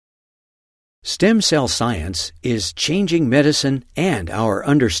Stem cell science is changing medicine and our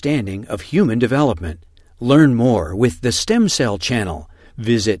understanding of human development. Learn more with the Stem Cell Channel.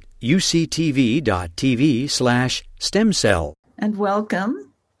 Visit uctv.tv/stemcell. And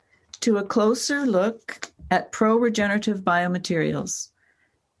welcome to a closer look at pro-regenerative biomaterials.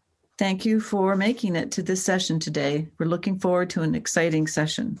 Thank you for making it to this session today. We're looking forward to an exciting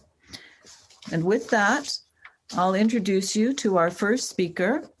session. And with that, I'll introduce you to our first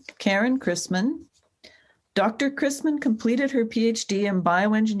speaker, Karen Chrisman. Dr. Chrisman completed her PhD in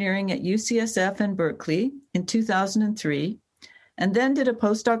bioengineering at UCSF in Berkeley in 2003, and then did a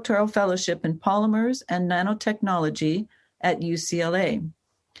postdoctoral fellowship in polymers and nanotechnology at UCLA.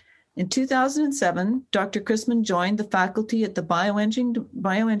 In 2007, Dr. Chrisman joined the faculty at the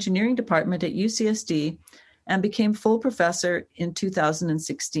bioengineering department at UCSD and became full professor in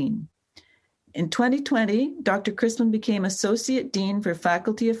 2016. In 2020, Dr. Chrisman became Associate Dean for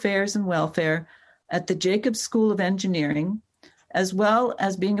Faculty Affairs and Welfare at the Jacobs School of Engineering, as well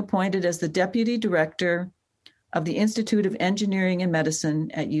as being appointed as the Deputy Director of the Institute of Engineering and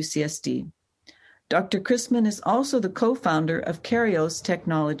Medicine at UCSD. Dr. Chrisman is also the co-founder of Karios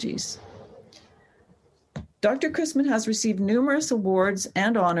Technologies. Dr. Chrisman has received numerous awards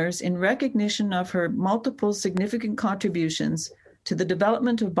and honors in recognition of her multiple significant contributions to the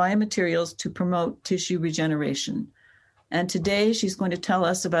development of biomaterials to promote tissue regeneration. And today she's going to tell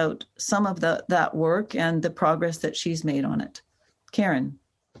us about some of that work and the progress that she's made on it. Karen.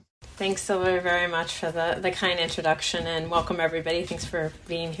 Thanks so very much for the kind introduction, and welcome everybody. Thanks for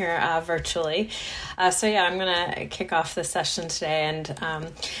being here virtually. I'm going to kick off the session today and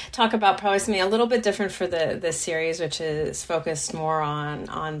talk about probably something a little bit different for this series, which is focused more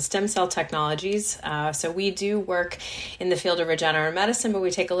on stem cell technologies. So we do work in the field of regenerative medicine, but we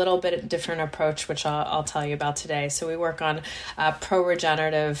take a little bit different approach, which I'll tell you about today. So we work on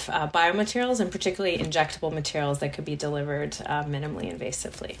pro-regenerative biomaterials, and particularly injectable materials that could be delivered minimally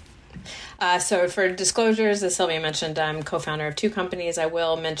invasively. So for disclosures, as Sylvia mentioned, I'm co-founder of two companies. I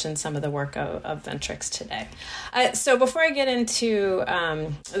will mention some of the work of Ventrix today. So before I get into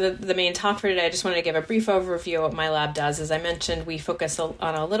the main talk for today, I just wanted to give a brief overview of what my lab does. As I mentioned, we focus on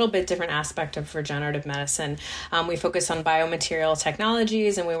a little bit different aspect of regenerative medicine. We focus on biomaterial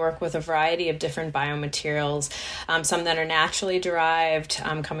technologies, and we work with a variety of different biomaterials, some that are naturally derived,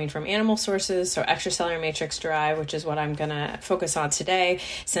 coming from animal sources, so extracellular matrix derived, which is what I'm going to focus on today,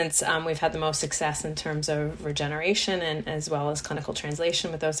 since we've had the most success in terms of regeneration and as well as clinical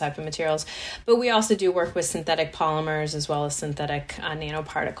translation with those type of materials. But we also do work with synthetic polymers as well as synthetic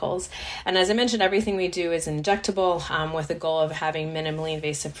nanoparticles. And as I mentioned, everything we do is injectable, with the goal of having minimally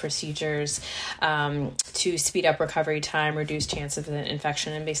invasive procedures to speed up recovery time, reduce chance of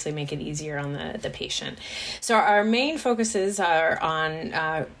infection, and basically make it easier on the patient. So our main focuses are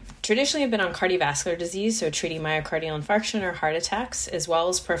on traditionally have been on cardiovascular disease, so treating myocardial infarction or heart attacks, as well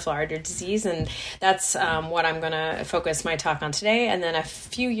as peripheral artery disease, and that's what I'm going to focus my talk on today. And then a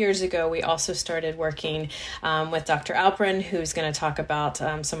few years ago, we also started working with Dr. Alperin, who's going to talk about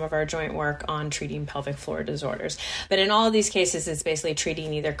some of our joint work on treating pelvic floor disorders. But in all of these cases, it's basically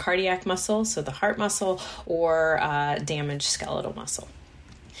treating either cardiac muscle, so the heart muscle, or damaged skeletal muscle.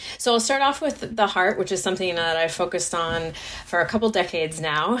 So I'll start off with the heart, which is something that I've focused on for a couple decades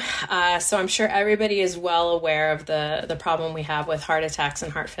now. So I'm sure everybody is well aware of the problem we have with heart attacks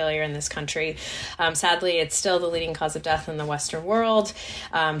and heart failure in this country. Sadly, it's still the leading cause of death in the Western world.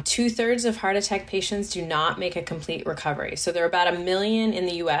 2/3 of heart attack patients do not make a complete recovery. So there are about 1 million in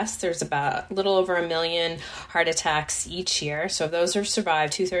the U.S. There's about a little over 1 million heart attacks each year. So if those are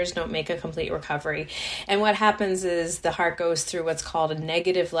survived, 2/3 don't make a complete recovery. And what happens is the heart goes through what's called a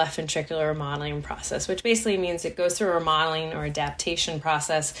negative left ventricular remodeling process, which basically means it goes through a remodeling or adaptation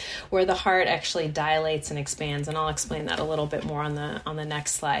process where the heart actually dilates and expands, and I'll explain that a little bit more on the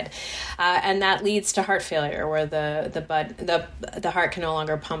next slide. And that leads to heart failure, where the heart can no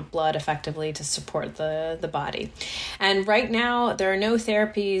longer pump blood effectively to support the body. And right now, there are no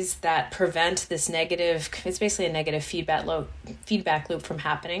therapies that prevent this negative. It's basically a negative feedback loop from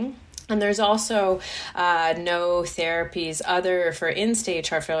happening. And there's also no therapies other for end-stage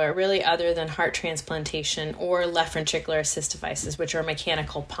heart failure, really other than heart transplantation or left ventricular assist devices, which are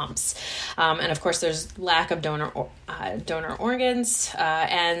mechanical pumps. And of course, there's lack of donor organs,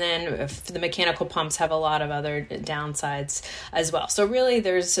 and then the mechanical pumps have a lot of other downsides as well. So really,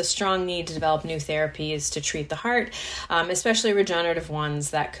 there's a strong need to develop new therapies to treat the heart, especially regenerative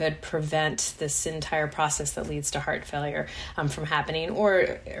ones that could prevent this entire process that leads to heart failure from happening,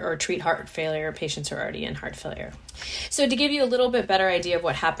 or treat treat heart failure patients who are already in heart failure. So to give you a little bit better idea of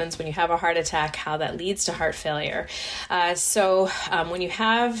what happens when you have a heart attack, how that leads to heart failure. When you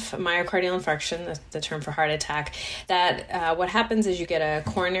have myocardial infarction, the term for heart attack, that what happens is you get a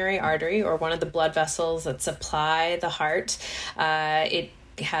coronary artery, or one of the blood vessels that supply the heart. It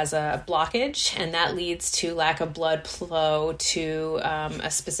has a blockage, and that leads to lack of blood flow to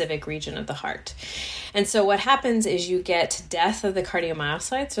a specific region of the heart. And so what happens is you get death of the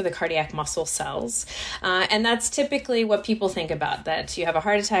cardiomyocytes, or the cardiac muscle cells. And that's typically what people think about, that you have a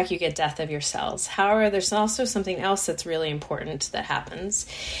heart attack, you get death of your cells. However, there's also something else that's really important that happens,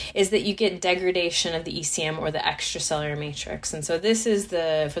 is that you get degradation of the ECM, or the extracellular matrix. And so this is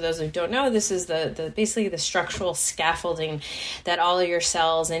for those who don't know, this is basically the structural scaffolding that all of your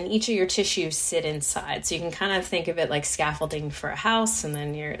cells and each of your tissues sit inside. So you can kind of think of it like scaffolding for a house, and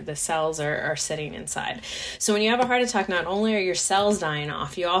then the cells are sitting inside. So when you have a heart attack, not only are your cells dying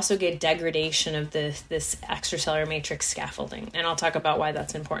off, you also get degradation of this extracellular matrix scaffolding. And I'll talk about why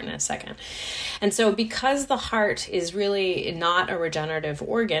that's important in a second. And so because the heart is really not a regenerative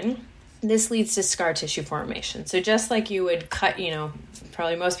organ, this leads to scar tissue formation. So just like you would cut,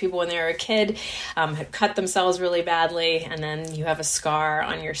 probably most people when they were a kid had cut themselves really badly, and then you have a scar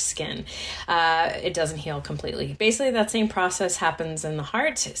on your skin. It doesn't heal completely. Basically, that same process happens in the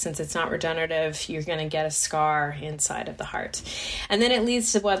heart. Since it's not regenerative, you're going to get a scar inside of the heart. And then it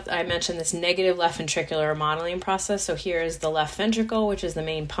leads to what I mentioned, this negative left ventricular remodeling process. So here is the left ventricle, which is the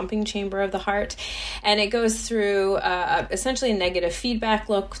main pumping chamber of the heart. And it goes through essentially a negative feedback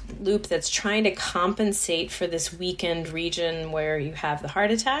loop that's trying to compensate for this weakened region where you have the heart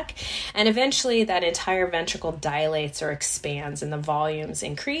attack. And eventually that entire ventricle dilates or expands and the volumes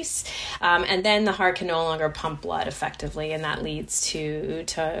increase. And then the heart can no longer pump blood effectively, and that leads to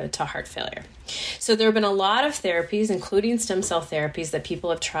heart failure. So there have been a lot of therapies, including stem cell therapies, that people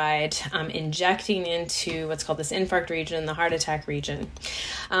have tried injecting into what's called this infarct region, the heart attack region.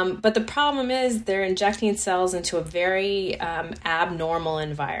 But the problem is they're injecting cells into a very abnormal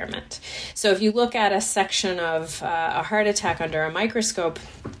environment. So if you look at a section of a heart attack under a microscope,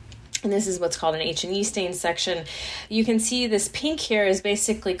 and this is what's called an H&E stain section, you can see this pink here is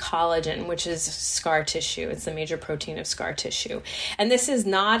basically collagen, which is scar tissue. It's the major protein of scar tissue. And this is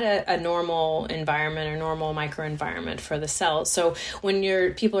not a normal environment or normal microenvironment for the cells. So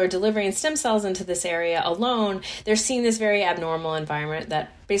when people are delivering stem cells into this area alone, they're seeing this very abnormal environment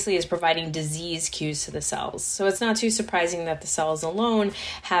that basically is providing disease cues to the cells. So it's not too surprising that the cells alone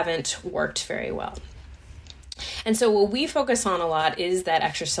haven't worked very well. And so what we focus on a lot is that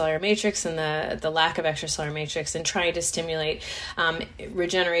extracellular matrix and the lack of extracellular matrix, and trying to stimulate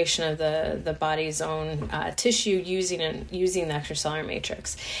regeneration of the body's own tissue using the extracellular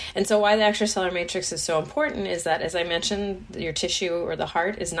matrix. And so why the extracellular matrix is so important is that, as I mentioned, your tissue or the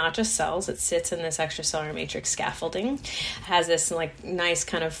heart is not just cells. It sits in this extracellular matrix scaffolding. It has this nice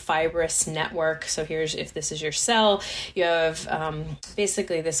kind of fibrous network. So if this is your cell, you have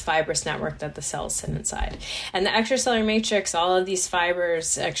basically this fibrous network that the cells sit inside. And the extracellular matrix, all of these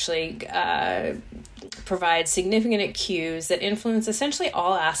fibers actually provide significant cues that influence essentially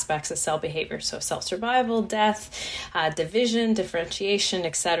all aspects of cell behavior. So cell survival, death, division, differentiation,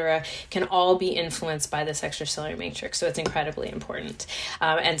 etc., can all be influenced by this extracellular matrix. So it's incredibly important.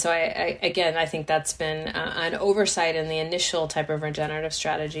 And so I think that's been an oversight in the initial type of regenerative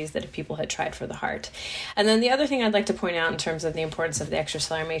strategies that people had tried for the heart. And then the other thing I'd like to point out in terms of the importance of the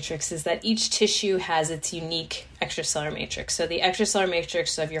extracellular matrix is that each tissue has its unique extracellular matrix. So the extracellular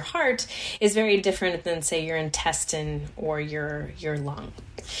matrix of your heart is very different than, say, your intestine or your lung.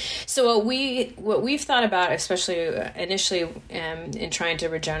 So what we've thought about, especially initially in trying to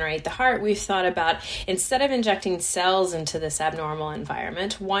regenerate the heart, we've thought about, instead of injecting cells into this abnormal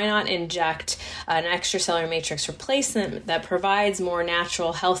environment, why not inject an extracellular matrix replacement that provides more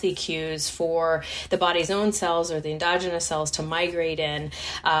natural, healthy cues for the body's own cells or the endogenous cells to migrate in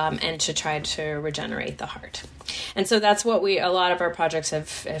and to try to regenerate the heart. And so that's what a lot of our projects have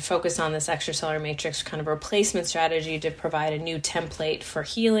focused on, this extracellular matrix kind of replacement strategy to provide a new template for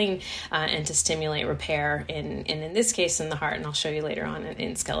healing and to stimulate repair in this case in the heart, and I'll show you later on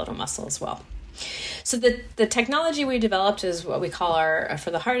in skeletal muscle as well. So the technology we developed is what we call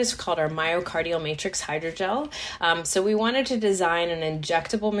for the heart is called our myocardial matrix hydrogel. So we wanted to design an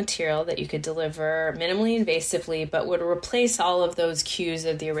injectable material that you could deliver minimally invasively, but would replace all of those cues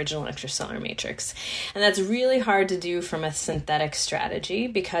of the original extracellular matrix. And that's really hard to do from a synthetic strategy,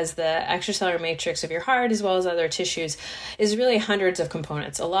 because the extracellular matrix of your heart, as well as other tissues, is really hundreds of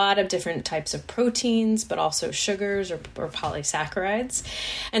components, a lot of different types of proteins, but also sugars or polysaccharides.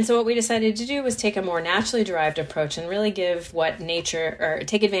 And so what we decided to do do was take a more naturally derived approach and really give what nature, or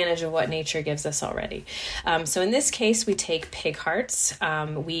take advantage of what nature gives us already. So in this case, we take pig hearts.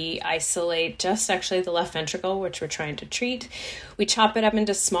 We isolate just actually the left ventricle, which we're trying to treat. We chop it up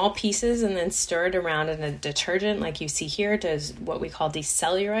into small pieces and then stir it around in a detergent like you see here to what we call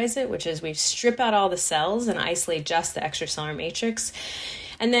decellularize it, which is we strip out all the cells and isolate just the extracellular matrix.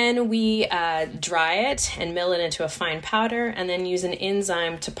 And then we dry it and mill it into a fine powder and then use an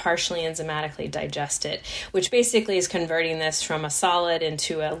enzyme to partially enzymatically digest it, which basically is converting this from a solid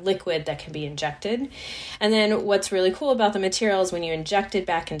into a liquid that can be injected. And then what's really cool about the material is when you inject it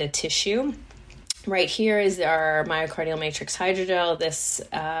back into tissue, right here is our myocardial matrix hydrogel. This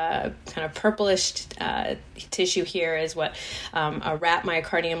kind of purplish tissue here is what a rat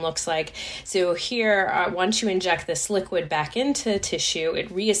myocardium looks like. So here, once you inject this liquid back into tissue, it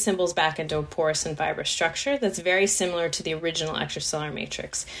reassembles back into a porous and fibrous structure that's very similar to the original extracellular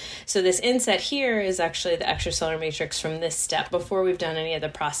matrix. So this inset here is actually the extracellular matrix from this step before we've done any of the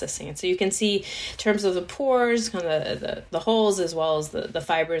processing. And so you can see in terms of the pores, kind of the holes as well as the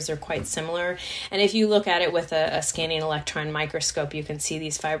fibers are quite similar. And if you look at it with a scanning electron microscope, you can see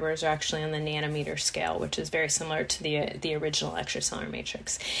these fibers are actually on the nanometer scale, which is very similar to the original extracellular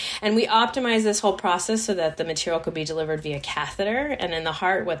matrix. And we optimize this whole process so that the material could be delivered via catheter. And in the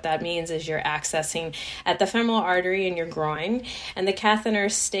heart, what that means is you're accessing at the femoral artery in your groin, and the catheter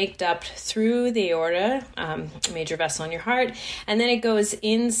is staked up through the aorta, major vessel in your heart, and then it goes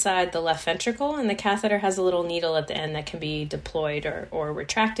inside the left ventricle, and the catheter has a little needle at the end that can be deployed or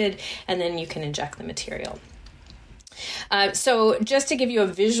retracted, and then you can inject the material. So just to give you a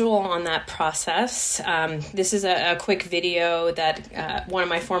visual on that process, this is a quick video that one of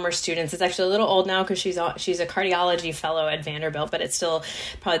my former students, it's actually a little old now because she's a cardiology fellow at Vanderbilt, but it's still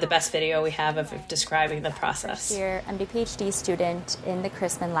probably the best video we have of describing the process. Here, I'm the PhD student in the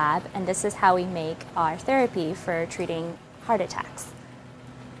Chrisman lab, and this is how we make our therapy for treating heart attacks.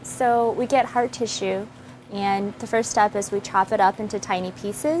 So we get heart tissue, and the first step is we chop it up into tiny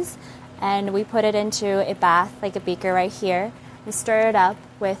pieces, and we put it into a bath, like a beaker right here. We stir it up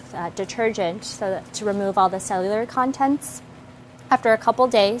with detergent to remove all the cellular contents. After a couple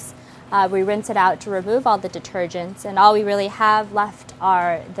days, we rinse it out to remove all the detergents, and all we really have left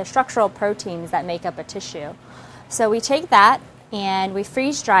are the structural proteins that make up a tissue. So we take that and we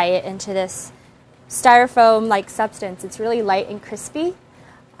freeze dry it into this styrofoam-like substance. It's really light and crispy.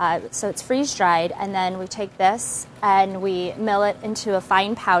 So it's freeze dried, and then we take this and we mill it into a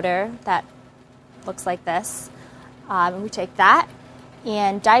fine powder that looks like this. We take that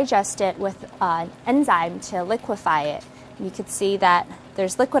and digest it with an enzyme to liquefy it. And you can see that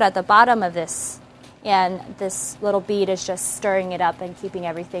there's liquid at the bottom of this, and this little bead is just stirring it up and keeping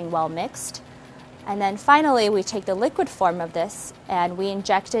everything well mixed. And then finally, we take the liquid form of this and we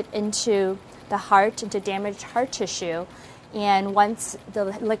inject it into the heart, into damaged heart tissue. And once the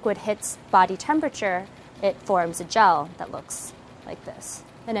liquid hits body temperature, it forms a gel that looks like this,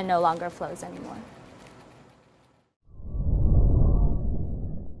 and it no longer flows anymore.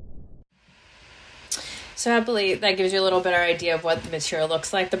 So happily, that gives you a little better idea of what the material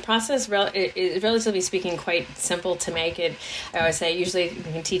looks like. The process is, relatively speaking, quite simple to make it. I always say usually you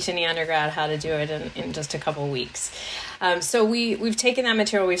can teach any undergrad how to do it in just a couple weeks. So we've taken that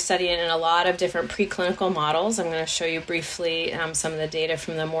material, we've studied it in a lot of different preclinical models. I'm going to show you briefly some of the data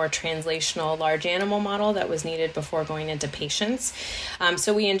from the more translational large animal model that was needed before going into patients.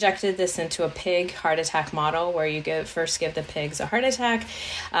 So we injected this into a pig heart attack model where you first give the pigs a heart attack.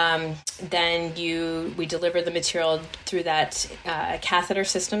 Then we deliver the material through that catheter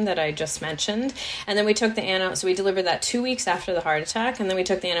system that I just mentioned. And then we took the animal, so we delivered that 2 weeks after the heart attack, and then we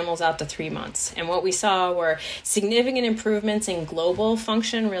took the animals out to 3 months. And what we saw were significant improvements in global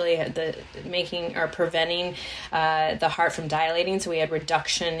function, really preventing the heart from dilating. So we had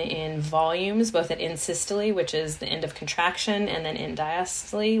reduction in volumes, both at end systole, which is the end of contraction, and then end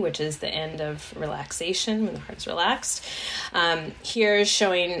diastole, which is the end of relaxation, when the heart's relaxed. Here is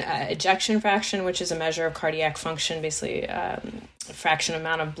showing ejection fraction, which is a measure of cardiac function, basically fraction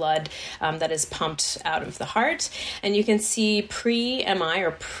amount of blood that is pumped out of the heart. And you can see pre-MI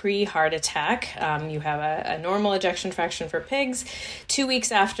or pre-heart attack, you have a normal ejection fraction for pigs. 2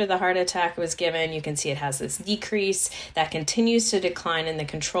 weeks after the heart attack was given, you can see it has this decrease that continues to decline in the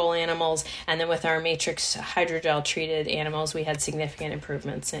control animals. And then with our matrix hydrogel treated animals, we had significant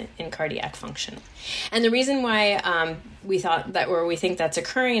improvements in cardiac function. And the reason why we think that's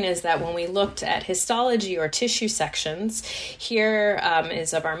occurring is that when we looked at histology or tissue sections, here here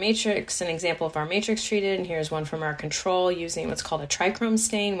is of our matrix, an example of our matrix treated, and here's one from our control using what's called a trichrome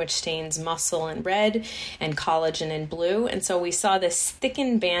stain, which stains muscle in red and collagen in blue. And so we saw this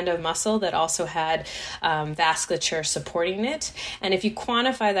thickened band of muscle that also had vasculature supporting it. And if you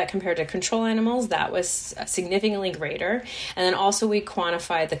quantify that compared to control animals, that was significantly greater. And then also we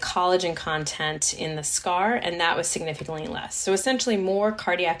quantified the collagen content in the scar, and that was significantly less. So essentially more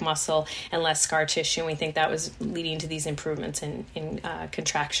cardiac muscle and less scar tissue, and we think that was leading to these improvements in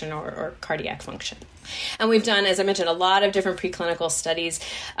contraction or cardiac function. And we've done, as I mentioned, a lot of different preclinical studies,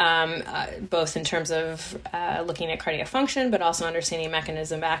 both in terms of looking at cardiac function, but also understanding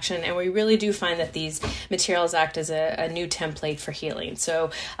mechanism of action. And we really do find that these materials act as a new template for healing.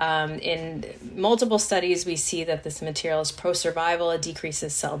 So in multiple studies, we see that this material is pro-survival. It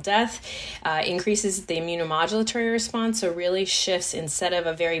decreases cell death, increases the immunomodulatory response. So really shifts, instead of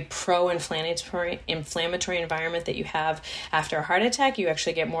a very pro-inflammatory environment that you have after a heart attack, you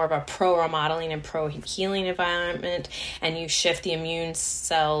actually get more of a pro-remodeling and pro-healing environment, and you shift the immune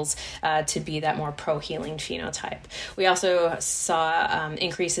cells to be that more pro-healing phenotype. We also saw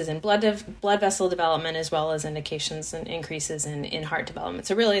increases in blood vessel development, as well as indications and increases in heart development.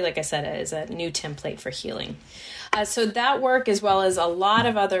 So really, like I said, it is a new template for healing. So that work, as well as a lot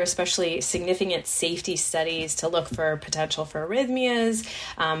of other, especially significant safety studies to look for potential for arrhythmias,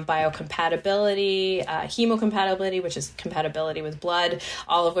 biocompatibility, hemocompatibility, which is compatibility with blood,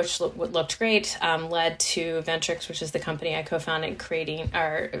 all of which looked great, led to Ventrix, which is the company I co-founded,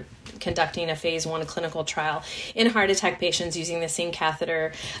 conducting a phase 1 clinical trial in heart attack patients using the same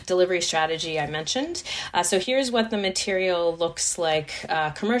catheter delivery strategy I mentioned. So here's what the material looks like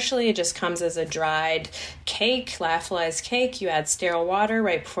commercially. It just comes as a dried cake, lyophilized cake. You add sterile water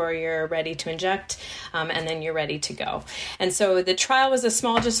right before you're ready to inject, and then you're ready to go. And so the trial was a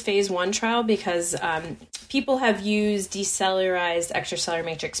small, just phase 1 trial, because people have used decellularized extracellular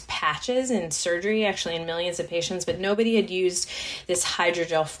matrix patches in surgery, actually in millions of patients, but nobody had used this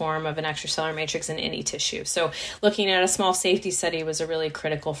hydrogel form of an extracellular matrix in any tissue. So looking at a small safety study was a really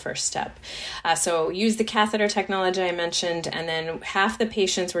critical first step. So use the catheter technology I mentioned, and then half the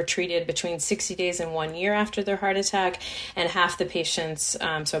patients were treated between 60 days and 1 year after their heart attack, and half the patients,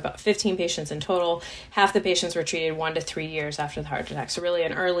 so about 15 patients in total, half the patients were treated 1 to 3 years after the heart attack. So really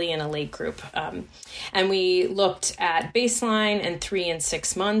an early and a late group. And we looked at baseline and 3 and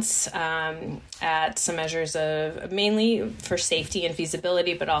 6 months at some measures of, mainly for safety and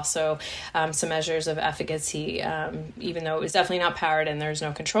feasibility, but also some measures of efficacy, even though it was definitely not powered and there's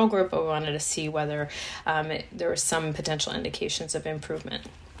no control group, but we wanted to see whether there were some potential indications of improvement.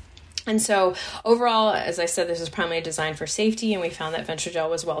 And so overall, as I said, this was primarily designed for safety, and we found that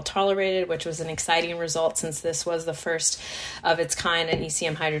Ventrigel was well tolerated, which was an exciting result since this was the first of its kind, an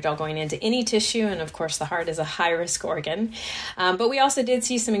ECM hydrogel going into any tissue, and of course the heart is a high-risk organ. But we also did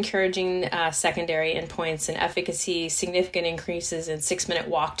see some encouraging secondary endpoints in efficacy, significant increases in 6-minute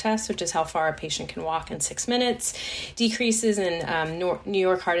walk test, which is how far a patient can walk in 6 minutes, decreases in New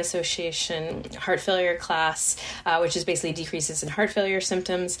York Heart Association heart failure class, which is basically decreases in heart failure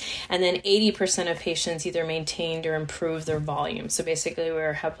symptoms. And then 80% of patients either maintained or improved their volume. So basically, we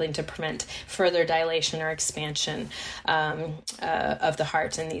were helping to prevent further dilation or expansion of the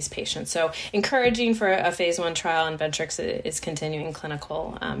heart in these patients. So encouraging for a phase 1 trial, and Ventrix is continuing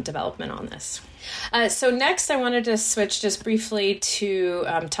clinical development on this. So next, I wanted to switch just briefly to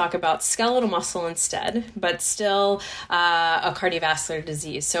talk about skeletal muscle instead, but still a cardiovascular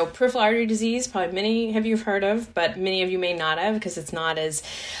disease. So peripheral artery disease, probably many of you have heard of, but many of you may not have, because it's not as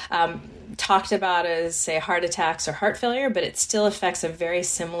talked about as, say, heart attacks or heart failure, but it still affects a very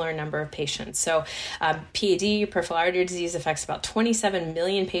similar number of patients. So PAD, peripheral artery disease, affects about 27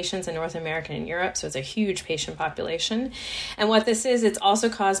 million patients in North America and Europe, so it's a huge patient population. And what this is, it's also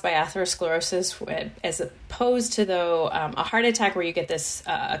caused by atherosclerosis, as opposed to, though, a heart attack where you get this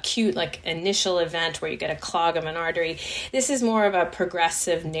acute, initial event where you get a clog of an artery. This is more of a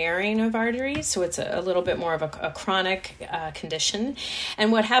progressive narrowing of arteries, so it's a little bit more of a chronic condition.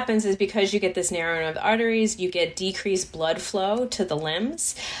 And what happens is, because you get this narrowing of the arteries, you get decreased blood flow to the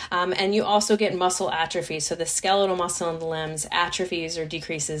limbs, and you also get muscle atrophy. So the skeletal muscle in the limbs atrophies or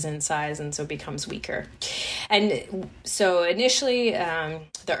decreases in size, and so becomes weaker. And so initially,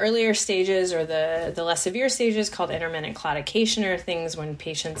 the earlier stages, or the less severe stages, called intermittent claudication, are things when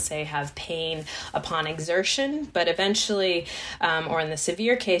patients, say, have pain upon exertion, but eventually, or in the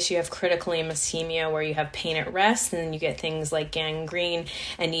severe case, you have critical ischemia where you have pain at rest, and then you get things like gangrene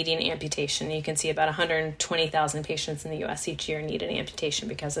and needing amputation. You can see about 120,000 patients in the U.S. each year need an amputation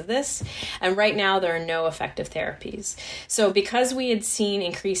because of this. And right now, there are no effective therapies. So because we had seen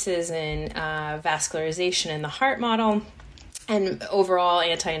increases in vascularization in the heart model, and overall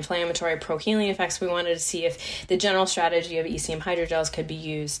anti-inflammatory pro-healing effects. We wanted to see if the general strategy of ECM hydrogels could be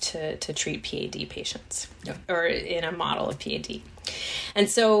used to treat PAD patients, or in a model of PAD. And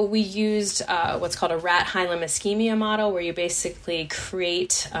so we used what's called a rat hilum ischemia model, where you basically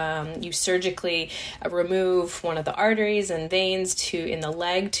create, you surgically remove one of the arteries and veins in the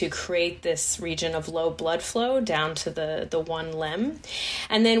leg to create this region of low blood flow down to the one limb.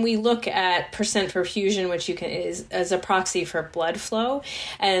 And then we look at percent perfusion, which is as a proxy for blood flow.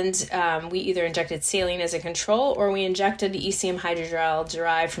 And we either injected saline as a control, or we injected ECM hydrogel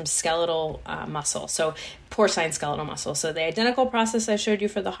derived from skeletal muscle. So porcine skeletal muscle. So the identical process I showed you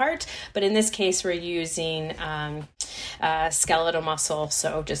for the heart, but in this case, we're using skeletal muscle.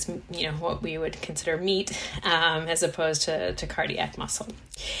 So just, what we would consider meat as opposed to cardiac muscle.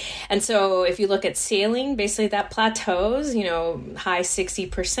 And so if you look at saline, basically that plateaus, high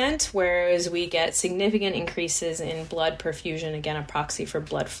 60%, whereas we get significant increases in blood perfusion, again, a proxy for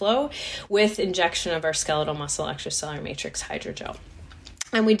blood flow, with injection of our skeletal muscle extracellular matrix hydrogel.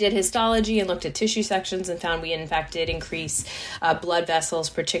 And we did histology and looked at tissue sections and found we, in fact, did increase blood vessels,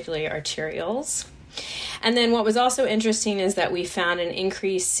 particularly arterioles. And then what was also interesting is that we found an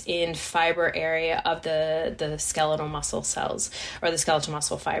increase in fiber area of the skeletal muscle cells, or the skeletal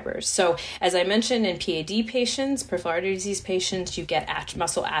muscle fibers. So as I mentioned, in PAD patients, peripheral artery disease patients, you get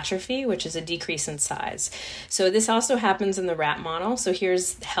muscle atrophy, which is a decrease in size. So this also happens in the rat model. So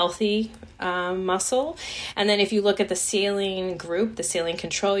here's healthy muscle. And then if you look at the saline group, the saline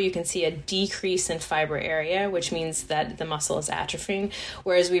control, you can see a decrease in fiber area, which means that the muscle is atrophying,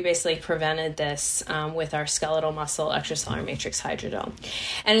 whereas we basically prevented this with our skeletal muscle extracellular matrix hydrogel.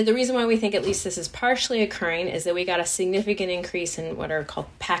 And the reason why we think at least this is partially occurring is that we got a significant increase in what are called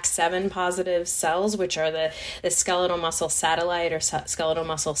PAX7 positive cells, which are the skeletal muscle satellite or skeletal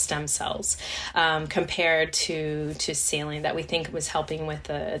muscle stem cells, compared to saline, that we think was helping with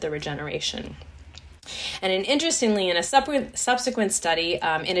the regeneration. And interestingly, in a subsequent study,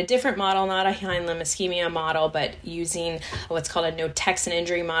 in a different model, not a hilum ischemia model, but using what's called a notexin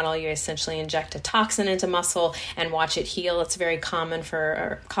injury model, you essentially inject a toxin into muscle and watch it heal. It's very common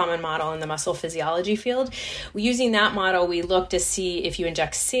model in the muscle physiology field. Using that model, we look to see if you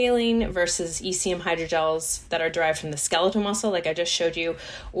inject saline versus ECM hydrogels that are derived from the skeletal muscle, like I just showed you,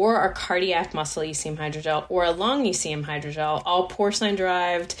 or our cardiac muscle ECM hydrogel, or a lung ECM hydrogel, all porcine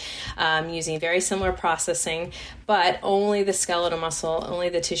derived, using very similar processing, but only the skeletal muscle, only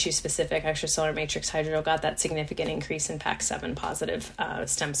the tissue-specific extracellular matrix hydrogel got that significant increase in PAX7 positive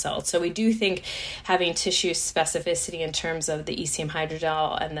stem cells. So we do think having tissue specificity in terms of the ECM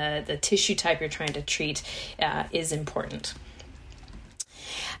hydrogel and the tissue type you're trying to treat is important.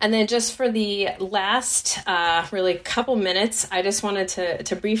 And then just for the last really couple minutes, I just wanted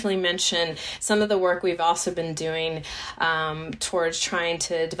to briefly mention some of the work we've also been doing towards trying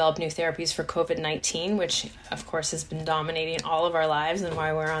to develop new therapies for COVID-19, which of course has been dominating all of our lives and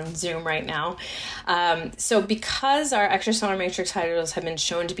why we're on Zoom right now. So because our extracellular matrix hydrogels have been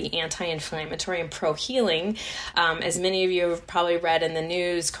shown to be anti-inflammatory and pro-healing, as many of you have probably read in the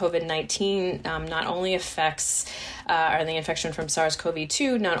news, COVID-19 not only affects or the infection from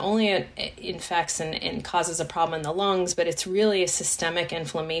SARS-CoV-2 not only infects and causes a problem in the lungs, but it's really a systemic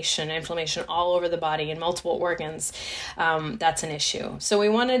inflammation all over the body in multiple organs. That's an issue. So we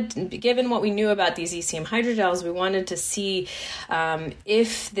wanted, given what we knew about these ECM hydrogels, we wanted to see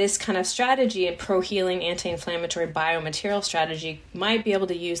if this kind of strategy, a pro-healing anti-inflammatory biomaterial strategy, might be able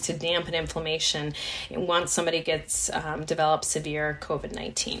to use to dampen inflammation once somebody develops severe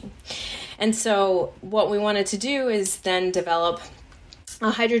COVID-19. And so what we wanted to do is then develop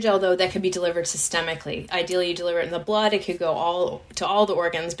a hydrogel, though, that could be delivered systemically. Ideally, you deliver it in the blood. It could go to all the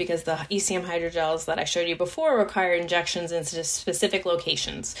organs, because the ECM hydrogels that I showed you before require injections into specific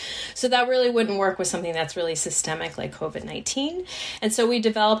locations. So that really wouldn't work with something that's really systemic like COVID-19. And so we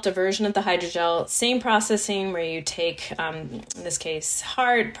developed a version of the hydrogel, same processing, where you take, in this case,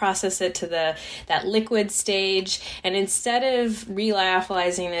 heart, process it to that liquid stage, and instead of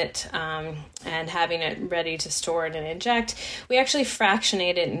re-lyophilizing it and having it ready to store it and inject, we actually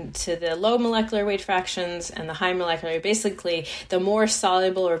fractionate it into the low molecular weight fractions and the high molecular weight, basically the more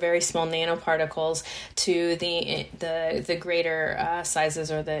soluble or very small nanoparticles to the greater sizes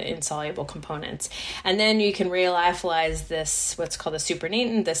or the insoluble components. And then you can re-lyophilize this, what's called a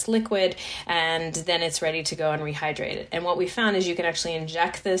supernatant, this liquid, and then it's ready to go and rehydrate it. And what we found is you can actually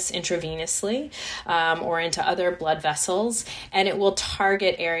inject this intravenously or into other blood vessels, and it will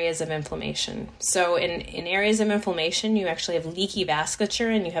target areas of inflammation. So in areas of inflammation, you actually have leaky vasculature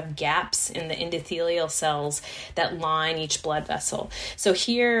vasculature, and you have gaps in the endothelial cells that line each blood vessel. So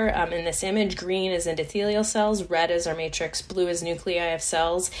here in this image, green is endothelial cells, red is our matrix, blue is nuclei of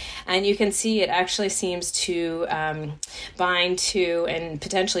cells, and you can see it actually seems to bind to and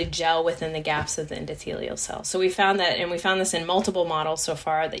potentially gel within the gaps of the endothelial cells. So we found that, and we found this in multiple models so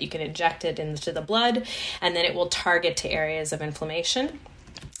far, that you can inject it into the blood and then it will target to areas of inflammation.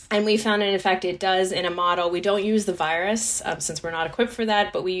 And we found, in fact, it does in a model. We don't use the virus since we're not equipped for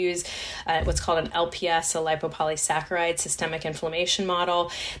that, but we use what's called an LPS, a lipopolysaccharide systemic inflammation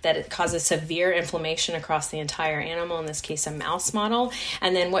model, that it causes severe inflammation across the entire animal, in this case, a mouse model.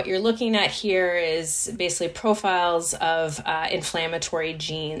 And then what you're looking at here is basically profiles of inflammatory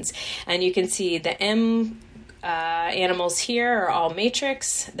genes. And you can see the M animals here are all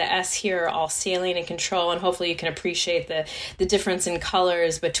matrix, the S here are all saline and control, and hopefully you can appreciate the difference in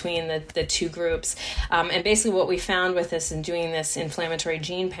colors between the two groups. And basically what we found with this and doing this inflammatory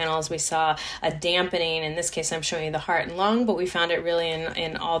gene panel is we saw a dampening. In this case, I'm showing you the heart and lung, but we found it really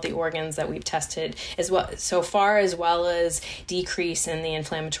in all the organs that we've tested as well so far, as well as decrease in the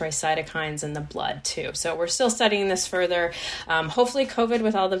inflammatory cytokines in the blood too. So we're still studying this further. Hopefully COVID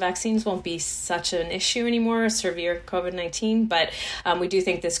with all the vaccines won't be such an issue anymore, severe COVID-19, but we do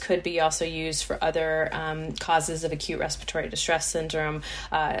think this could be also used for other causes of acute respiratory distress syndrome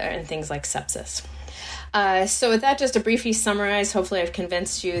and things like sepsis. So with that, just to briefly summarize, hopefully I've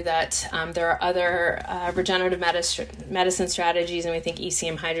convinced you that there are other regenerative medicine strategies, and we think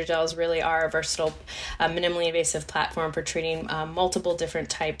ECM hydrogels really are a versatile, minimally invasive platform for treating multiple different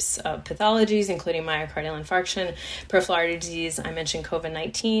types of pathologies, including myocardial infarction, peripheral artery disease. I mentioned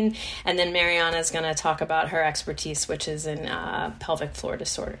COVID-19, and then Mariana is going to talk about her expertise, which is in pelvic floor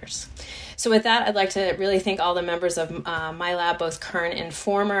disorders. So with that, I'd like to really thank all the members of my lab, both current and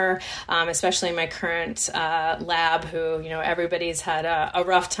former, especially my current lab, who, everybody's had a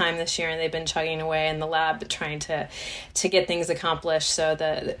rough time this year, and they've been chugging away in the lab trying to get things accomplished. So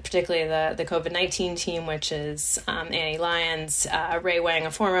particularly the COVID-19 team, which is Annie Lyons, Ray Wang,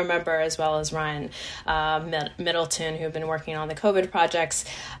 a former member, as well as Ryan Middleton, who've been working on the COVID projects.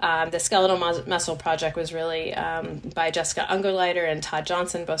 The skeletal muscle project was really by Jessica Ungerleiter and Todd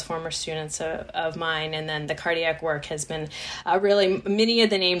Johnson, both former students of mine, and then the cardiac work has been really, many of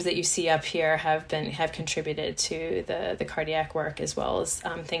the names that you see up here have contributed to the cardiac work, as well as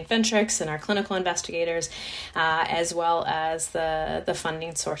Think Ventrix and our clinical investigators, as well as the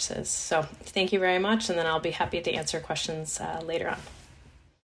funding sources. So thank you very much, and then I'll be happy to answer questions later on.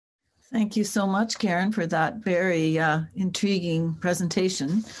 Thank you so much, Karen, for that very intriguing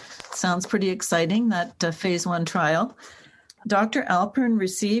presentation. Sounds pretty exciting, that phase 1 trial. Dr. Alpern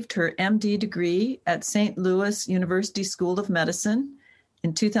received her MD degree at St. Louis University School of Medicine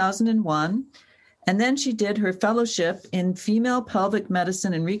in 2001, and then she did her fellowship in female pelvic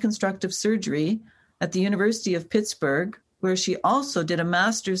medicine and reconstructive surgery at the University of Pittsburgh, where she also did a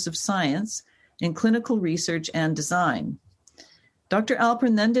Master's of Science in clinical research and design. Dr.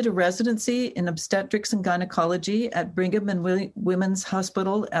 Alpern then did a residency in obstetrics and gynecology at Brigham and Women's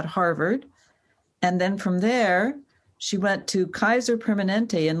Hospital at Harvard, and then from there, she went to Kaiser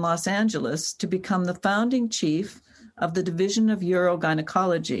Permanente in Los Angeles to become the founding chief of the Division of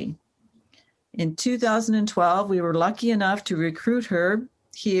Urogynecology. In 2012, we were lucky enough to recruit her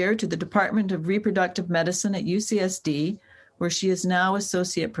here to the Department of Reproductive Medicine at UCSD, where she is now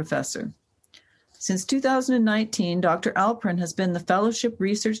associate professor. Since 2019, Dr. Alpern has been the Fellowship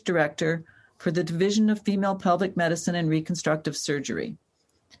Research Director for the Division of Female Pelvic Medicine and Reconstructive Surgery.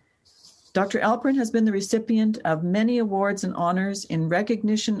 Dr. Alpern has been the recipient of many awards and honors in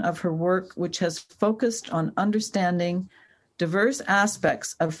recognition of her work, which has focused on understanding diverse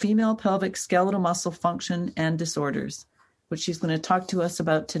aspects of female pelvic skeletal muscle function and disorders, which she's going to talk to us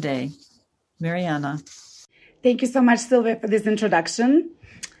about today. Mariana. Thank you so much, Sylvia, for this introduction.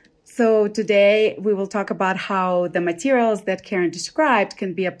 So today we will talk about how the materials that Karen described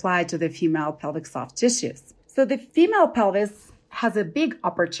can be applied to the female pelvic soft tissues. So the female pelvis has a big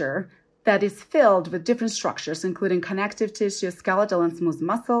aperture that is filled with different structures, including connective tissue, skeletal and smooth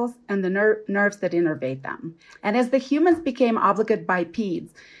muscles, and the nerves that innervate them. And as the humans became obligate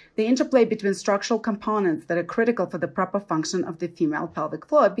bipeds, the interplay between structural components that are critical for the proper function of the female pelvic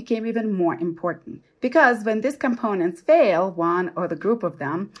floor became even more important. Because when these components fail, one or the group of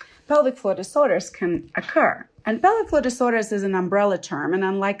them, pelvic floor disorders can occur. And pelvic floor disorders is an umbrella term, and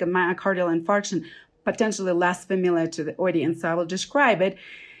unlike a myocardial infarction, potentially less familiar to the audience, so I will describe it.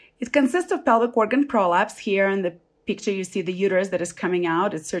 It consists of pelvic organ prolapse. Here in the picture, you see the uterus that is coming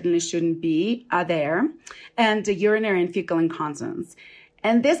out. It certainly shouldn't be there. And the urinary and fecal incontinence.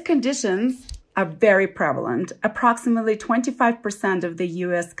 And these conditions are very prevalent. Approximately 25% of the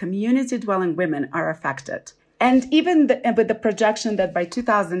U.S. community-dwelling women are affected. And even with the projection that by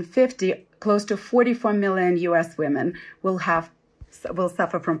 2050, close to 44 million U.S. women will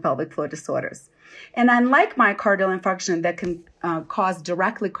suffer from pelvic floor disorders. And unlike myocardial infarction that can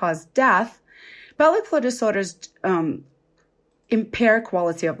directly cause death, pelvic floor disorders impair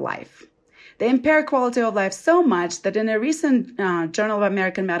quality of life. They impair quality of life so much that in a recent Journal of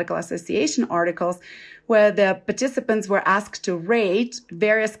American Medical Association articles, where the participants were asked to rate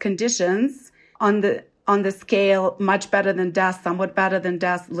various conditions on the scale, much better than death, somewhat better than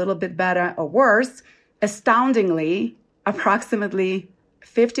death, a little bit better or worse, astoundingly, approximately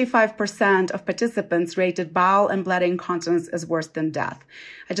 55% of participants rated bowel and bladder incontinence as worse than death.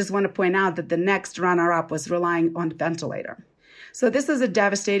 I just want to point out that the next runner-up was relying on ventilator. So this is a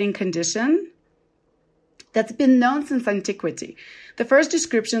devastating condition that's been known since antiquity. The first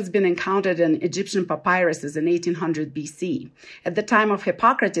description has been encountered in Egyptian papyruses in 1800 BC. At the time of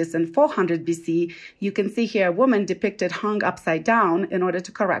Hippocrates in 400 BC, you can see here a woman depicted hung upside down in order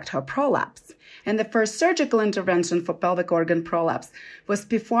to correct her prolapse. And the first surgical intervention for pelvic organ prolapse was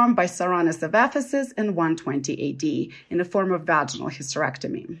performed by Cyrannus of Ephesus in 120 AD in the form of vaginal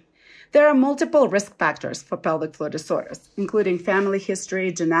hysterectomy. There are multiple risk factors for pelvic floor disorders, including family history,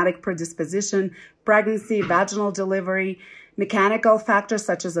 genetic predisposition, pregnancy, vaginal delivery, mechanical factors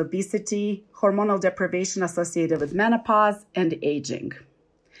such as obesity, hormonal deprivation associated with menopause, and aging.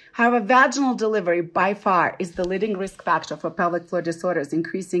 However, vaginal delivery by far is the leading risk factor for pelvic floor disorders,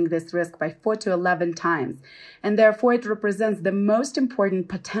 increasing this risk by 4 to 11 times, and therefore it represents the most important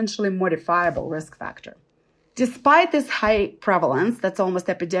potentially modifiable risk factor. Despite this high prevalence, that's almost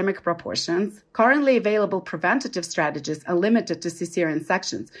epidemic proportions, currently available preventative strategies are limited to cesarean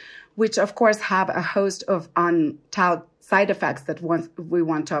sections, which of course have a host of untouted side effects that we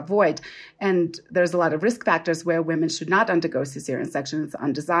want to avoid. And there's a lot of risk factors where women should not undergo cesarean section. It's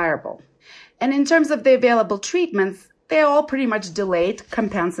undesirable. And in terms of the available treatments, they're all pretty much delayed,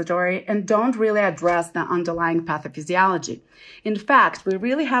 compensatory, and don't really address the underlying pathophysiology. In fact, we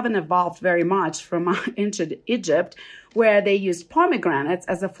really haven't evolved very much from ancient Egypt, where they used pomegranates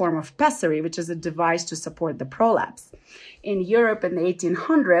as a form of pessary, which is a device to support the prolapse. In Europe in the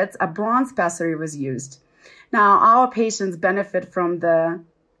 1800s, a bronze pessary was used. Now, our patients benefit from the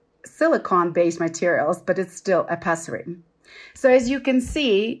silicone-based materials, but it's still a pessary. So as you can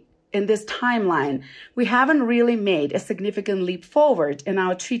see, in this timeline, we haven't really made a significant leap forward in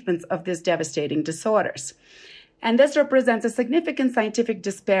our treatments of these devastating disorders. And this represents a significant scientific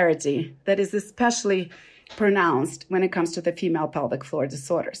disparity that is especially pronounced when it comes to the female pelvic floor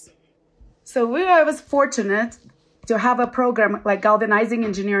disorders. So I was fortunate to have a program like Galvanizing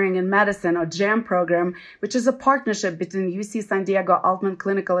Engineering in Medicine, or GEM program, which is a partnership between UC San Diego Altman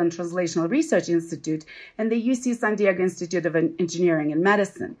Clinical and Translational Research Institute and the UC San Diego Institute of Engineering and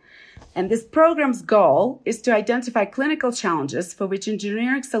Medicine. And this program's goal is to identify clinical challenges for which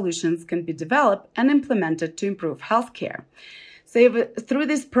engineering solutions can be developed and implemented to improve healthcare. So through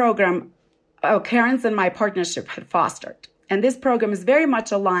this program, Karen's and my partnership had fostered. And this program is very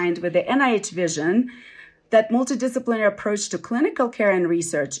much aligned with the NIH vision that multidisciplinary approach to clinical care and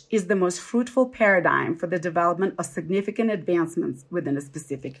research is the most fruitful paradigm for the development of significant advancements within a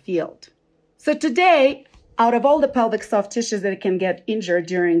specific field. So today, out of all the pelvic soft tissues that can get injured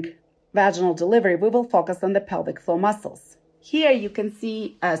during vaginal delivery, we will focus on the pelvic floor muscles. Here you can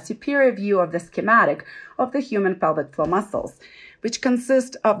see a superior view of the schematic of the human pelvic floor muscles, which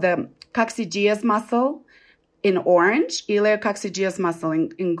consist of the coccygeus muscle in orange, iliococcygeus muscle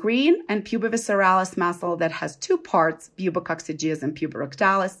in green, and pubovisceralis muscle that has two parts, pubococcygeus and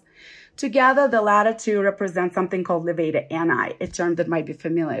puborectalis. Together, the latter two represent something called levator ani, a term that might be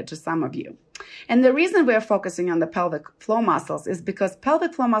familiar to some of you. And the reason we're focusing on the pelvic floor muscles is because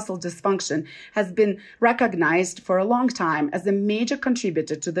pelvic floor muscle dysfunction has been recognized for a long time as a major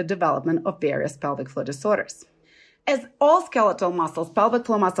contributor to the development of various pelvic floor disorders. As all skeletal muscles, pelvic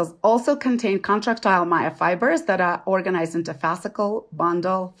floor muscles also contain contractile myofibers that are organized into fascicle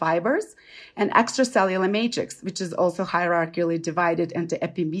bundle fibers, and extracellular matrix, which is also hierarchically divided into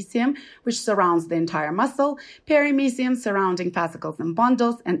epimysium, which surrounds the entire muscle, perimysium surrounding fascicles and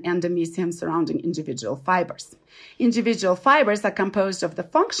bundles, and endomysium surrounding individual fibers. Individual fibers are composed of the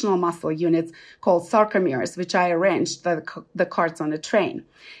functional muscle units called sarcomeres, which are arranged like the carts on a train.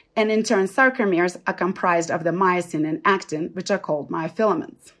 And in turn, sarcomeres are comprised of the myosin and actin, which are called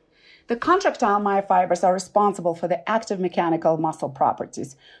myofilaments. The contractile myofibers are responsible for the active mechanical muscle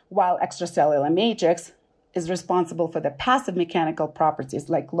properties, while extracellular matrix is responsible for the passive mechanical properties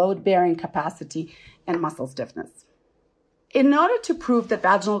like load-bearing capacity and muscle stiffness. In order to prove that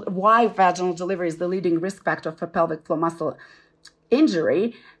why vaginal delivery is the leading risk factor for pelvic floor muscle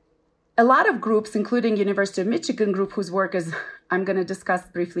injury, a lot of groups, including University of Michigan group, whose work I'm going to discuss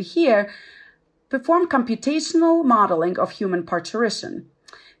briefly here, perform computational modeling of human parturition.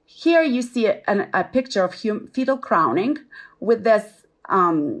 Here you see a picture of fetal crowning with this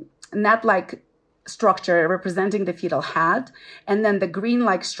net-like structure representing the fetal head, and then the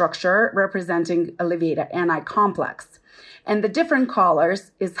green-like structure representing a levator-ani complex. And the different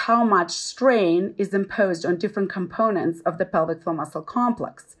colors is how much strain is imposed on different components of the pelvic floor muscle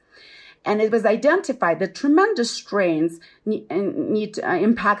complex. And it was identified that tremendous strains need to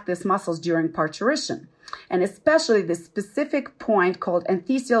impact these muscles during parturition, and especially the specific point called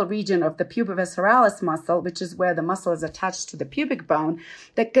enthesial region of the pubovisceralis muscle, which is where the muscle is attached to the pubic bone,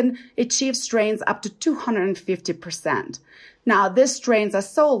 that can achieve strains up to 250%. Now, these strains are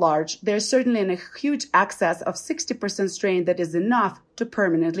so large, they're certainly in a huge excess of 60% strain that is enough to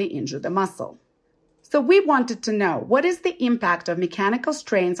permanently injure the muscle. So we wanted to know, what is the impact of mechanical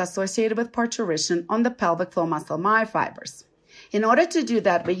strains associated with parturition on the pelvic floor muscle myofibers? In order to do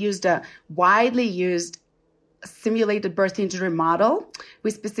that, we used a widely used simulated birth injury model.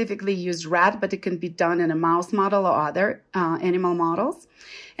 We specifically used rat, but it can be done in a mouse model or other animal models.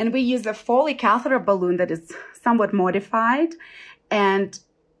 And we used a Foley catheter balloon that is somewhat modified and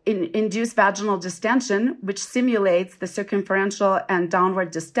induce vaginal distension, which simulates the circumferential and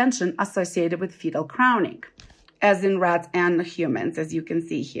downward distension associated with fetal crowning, as in rats and humans, as you can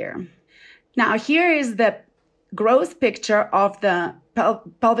see here. Now, here is the gross picture of the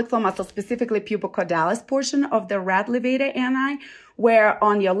pelvic floor muscle, specifically pubocordalis portion of the rat levator-ani, where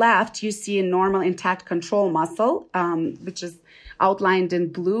on your left, you see a normal intact control muscle, which is outlined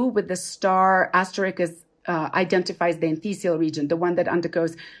in blue with the star asterisk identifies the enthesial region, the one that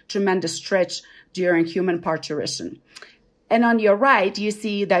undergoes tremendous stretch during human parturition. And on your right, you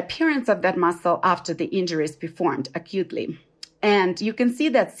see the appearance of that muscle after the injury is performed acutely. And you can see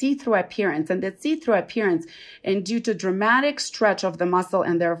that see-through appearance, and that see-through appearance and due to dramatic stretch of the muscle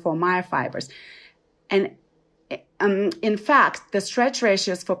and therefore myofibers. And in fact, the stretch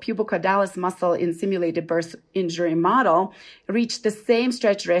ratios for pubocordalis muscle in simulated birth injury model reach the same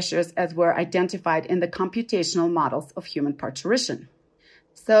stretch ratios as were identified in the computational models of human parturition.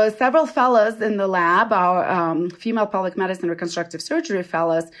 So several fellows in the lab, our female pelvic medicine reconstructive surgery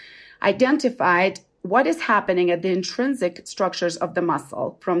fellows, identified what is happening at the intrinsic structures of the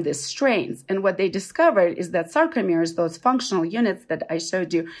muscle from these strains. And what they discovered is that sarcomeres, those functional units that I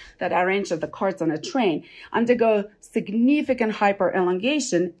showed you that are arranged as the carts on a train, undergo significant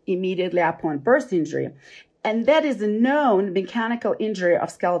hyperelongation immediately upon birth injury. And that is a known mechanical injury of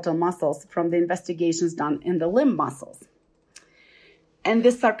skeletal muscles from the investigations done in the limb muscles. And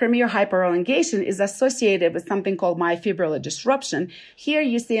this sarcomere hyperelongation is associated with something called myofibrillar disruption. Here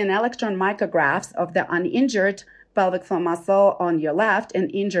you see an electron micrographs of the uninjured pelvic floor muscle on your left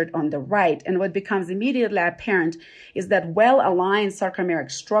and injured on the right. And what becomes immediately apparent is that well-aligned sarcomeric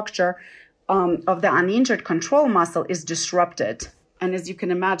structure of the uninjured control muscle is disrupted. And as you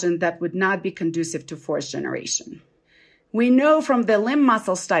can imagine, that would not be conducive to force generation. We know from the limb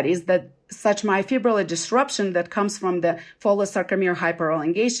muscle studies that such myofibrillar disruption that comes from the folliosarcomere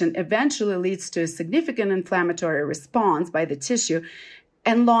hyperelongation eventually leads to a significant inflammatory response by the tissue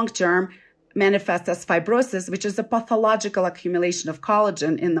and long-term manifests as fibrosis, which is a pathological accumulation of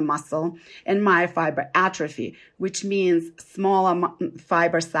collagen in the muscle, and myofiber atrophy, which means smaller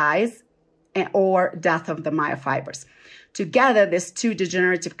fiber size or death of the myofibers. Together, these two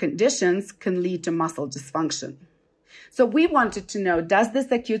degenerative conditions can lead to muscle dysfunction. So we wanted to know, does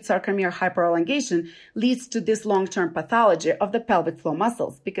this acute sarcomere hyperelongation leads to this long-term pathology of the pelvic floor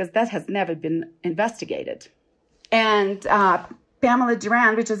muscles? Because that has never been investigated. And Pamela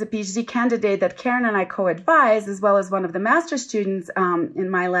Duran, which is a PhD candidate that Karen and I co-advised, as well as one of the master students in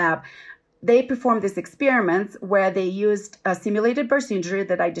my lab, they performed these experiments where they used a simulated birth injury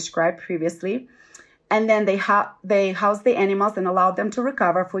that I described previously. And then they housed the animals and allowed them to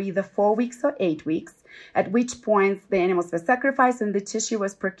recover for either 4 weeks or 8 weeks, at which points the animals were sacrificed and the tissue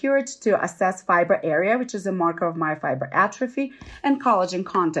was procured to assess fiber area, which is a marker of myofiber atrophy, and collagen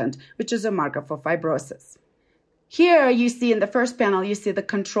content, which is a marker for fibrosis. Here you see in the first panel, you see the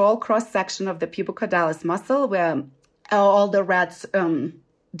control cross-section of the pubocordalis muscle where all the rats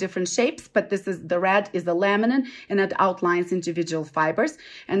different shapes, but the red is a laminin and it outlines individual fibers.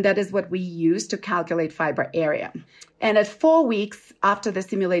 And that is what we use to calculate fiber area. And at 4 weeks after the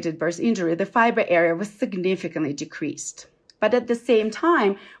simulated birth injury, the fiber area was significantly decreased. But at the same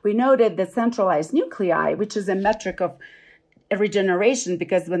time, we noted that centralized nuclei, which is a metric of regeneration,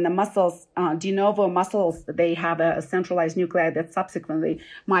 because when the muscles, de novo muscles, they have a centralized nuclei that subsequently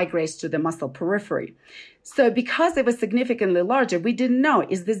migrates to the muscle periphery. So because it was significantly larger, we didn't know,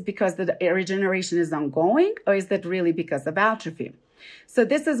 is this because the regeneration is ongoing, or is that really because of atrophy? So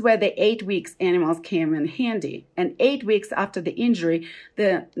this is where the 8 weeks animals came in handy. And 8 weeks after the injury,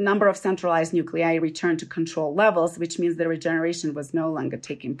 the number of centralized nuclei returned to control levels, which means the regeneration was no longer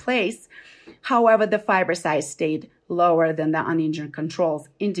taking place. However, the fiber size stayed lower than the uninjured controls,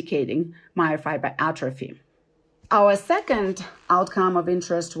 indicating myofiber atrophy. Our second outcome of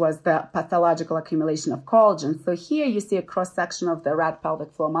interest was the pathological accumulation of collagen. So here you see a cross-section of the rat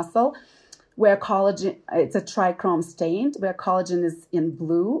pelvic floor muscle, where collagen, it's a trichrome stained, where collagen is in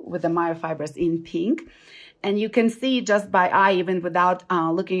blue with the myofibers in pink. And you can see just by eye, even without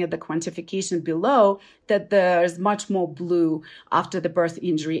looking at the quantification below, that there's much more blue after the birth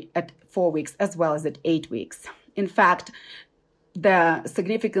injury at 4 weeks as well as at 8 weeks. In fact, the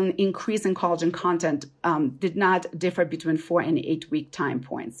significant increase in collagen content did not differ between 4 and 8 week time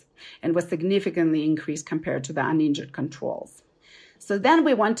points and was significantly increased compared to the uninjured controls. So then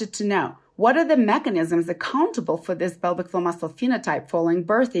we wanted to know, what are the mechanisms accountable for this pelvic floor muscle phenotype following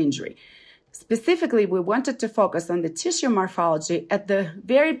birth injury? Specifically, we wanted to focus on the tissue morphology at the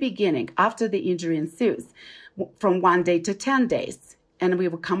very beginning after the injury ensues, from 1 day to 10 days. And we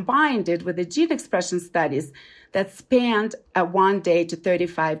combined it with the gene expression studies that spanned a 1 day to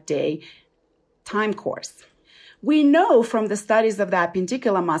 35-day time course. We know from the studies of the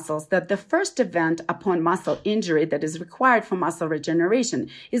appendicular muscles that the first event upon muscle injury that is required for muscle regeneration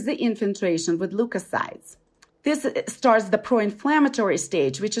is the infiltration with leukocytes. This starts the pro-inflammatory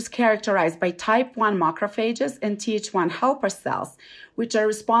stage, which is characterized by type 1 macrophages and Th1 helper cells, which are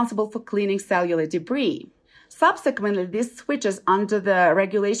responsible for cleaning cellular debris. Subsequently, this switches under the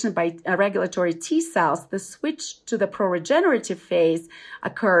regulation by regulatory T cells. The switch to the pro-regenerative phase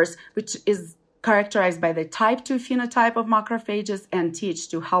occurs, which is characterized by the type 2 phenotype of macrophages and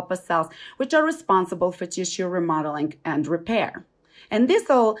Th2 helper cells, which are responsible for tissue remodeling and repair. And this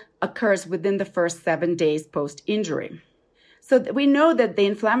all occurs within the first 7 days post-injury. So we know that the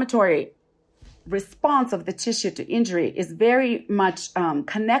inflammatory response of the tissue to injury is very much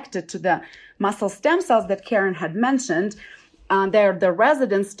connected to the muscle stem cells that Karen had mentioned. They're the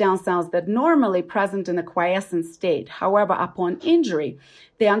resident stem cells that normally present in a quiescent state. However, upon injury,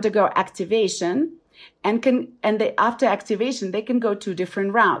 they undergo activation, and after activation, they can go 2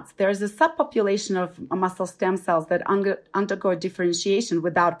 different routes. There is a subpopulation of muscle stem cells that undergo differentiation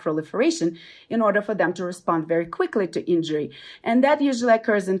without proliferation in order for them to respond very quickly to injury. And that usually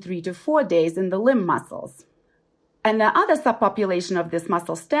occurs in 3 to 4 days in the limb muscles. And the other subpopulation of these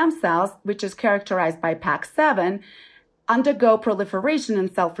muscle stem cells, which is characterized by PAX7, undergo proliferation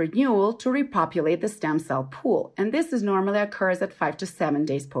and self-renewal to repopulate the stem cell pool. And this normally occurs at 5 to 7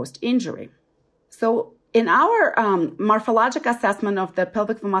 days post-injury. So in our morphologic assessment of the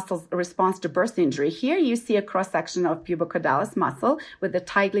pelvic floor muscle's response to birth injury, here you see a cross-section of pubocordalis muscle with the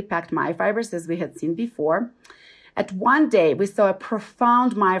tightly packed myofibers, as we had seen before. At 1 day, we saw a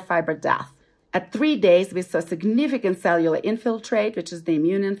profound myofiber death. At 3 days, we saw significant cellular infiltrate, which is the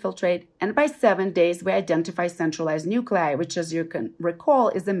immune infiltrate. And by 7 days, we identify centralized nuclei, which, as you can recall,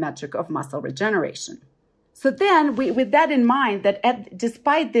 is a metric of muscle regeneration. So then, with that in mind, that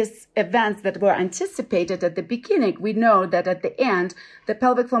despite these events that were anticipated at the beginning, we know that at the end, the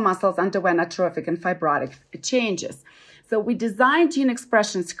pelvic floor muscles underwent atrophic and fibrotic changes. So we designed gene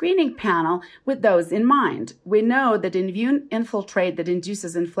expression screening panel with those in mind. We know that immune infiltrate that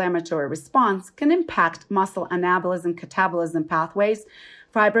induces inflammatory response can impact muscle anabolism, catabolism pathways,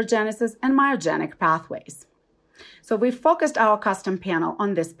 fibrogenesis, and myogenic pathways. So we focused our custom panel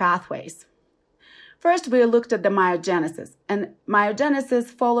on these pathways. First, we looked at the myogenesis, and myogenesis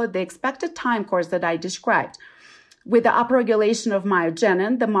followed the expected time course that I described, with the upregulation of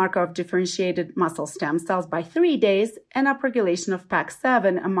myogenin, the marker of differentiated muscle stem cells, by 3 days, and upregulation of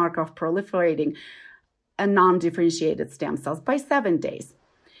PAX7, a marker of proliferating non-differentiated stem cells, by 7 days.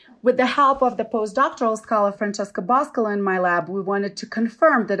 With the help of the postdoctoral scholar Francesca Boscolo in my lab, we wanted to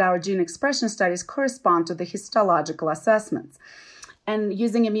confirm that our gene expression studies correspond to the histological assessments. And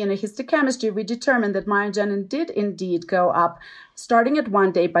using immunohistochemistry, we determined that myogenin did indeed go up, starting at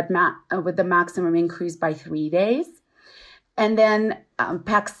 1 day, but with the maximum increase by 3 days. And then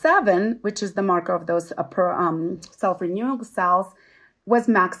PAX7, which is the marker of those self-renewing cells, was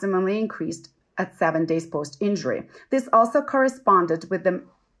maximally increased at 7 days post-injury. This also corresponded with the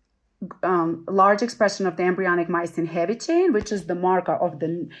large expression of the embryonic myosin heavy chain, which is the marker of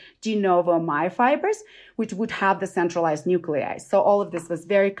the de novo myofibers, which would have the centralized nuclei. So all of this was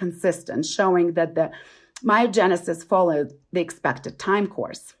very consistent, showing that the myogenesis followed the expected time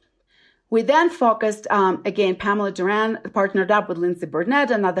course. We then focused, again, Pamela Duran partnered up with Lindsay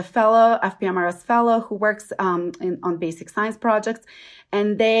Burnett, another fellow, FPMRS fellow who works on basic science projects,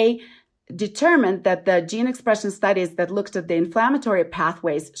 and they determined that the gene expression studies that looked at the inflammatory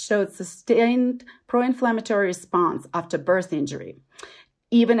pathways showed sustained pro-inflammatory response after birth injury,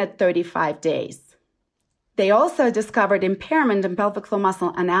 even at 35 days. They also discovered impairment in pelvic floor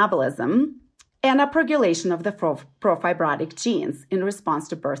muscle anabolism and upregulation of the profibrotic genes in response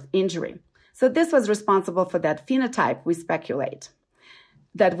to birth injury. So this was responsible for that phenotype, we speculate,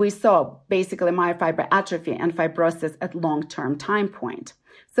 that we saw basically myofiber atrophy and fibrosis at long-term time point.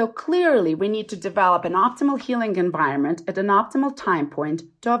 So clearly, we need to develop an optimal healing environment at an optimal time point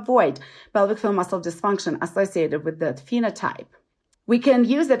to avoid pelvic floor muscle dysfunction associated with that phenotype. We can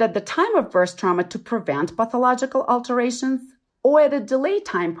use it at the time of birth trauma to prevent pathological alterations, or at a delayed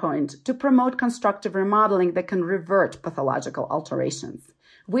time point to promote constructive remodeling that can revert pathological alterations.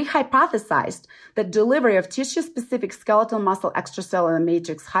 We hypothesized that delivery of tissue-specific skeletal muscle extracellular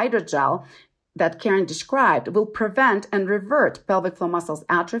matrix hydrogel that Karen described will prevent and revert pelvic floor muscles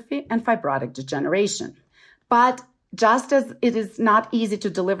atrophy and fibrotic degeneration. But just as it is not easy to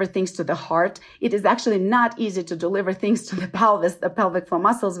deliver things to the heart, it is actually not easy to deliver things to the pelvis, the pelvic floor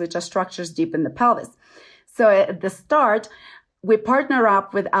muscles, which are structures deep in the pelvis. So at the start, we partner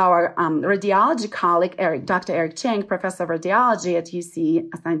up with our radiology colleague, Dr. Eric Cheng, professor of radiology at UC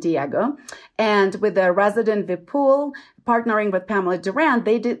San Diego, and with the resident Vipul, partnering with Pamela Duran,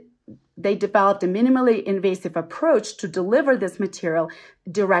 they developed a minimally invasive approach to deliver this material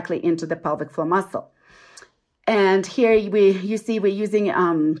directly into the pelvic floor muscle. And here you see we're using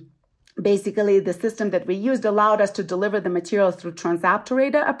basically the system that we used allowed us to deliver the material through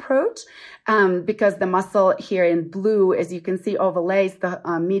transobturator approach because the muscle here in blue, as you can see, overlays the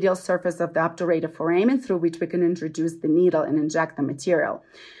medial surface of the obturator foramen through which we can introduce the needle and inject the material.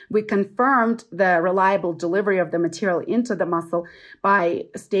 We confirmed the reliable delivery of the material into the muscle by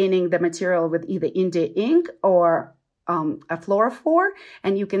staining the material with either India ink or a fluorophore.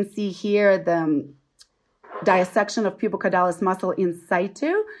 And you can see here the dissection of pubicodalis muscle in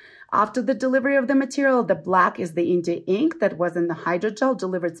situ. After the delivery of the material, the black is the India ink that was in the hydrogel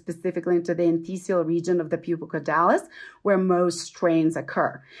delivered specifically into the enthesial region of the pubicodalis, where most strains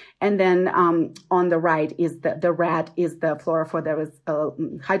occur. And then on the right is the red is the fluorophore. There was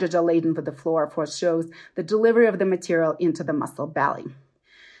hydrogel laden with the fluorophore, shows the delivery of the material into the muscle belly.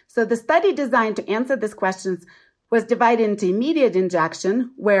 So the study designed to answer these questions was divided into immediate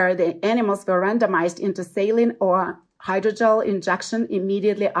injection, where the animals were randomized into saline or hydrogel injection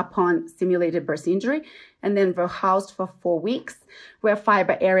immediately upon simulated birth injury, and then were housed for 4 weeks, where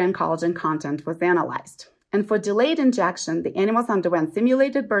fiber area and collagen content was analyzed. And for delayed injection, the animals underwent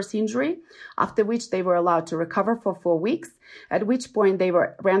simulated birth injury, after which they were allowed to recover for 4 weeks, at which point they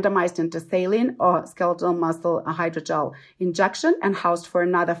were randomized into saline or skeletal muscle hydrogel injection and housed for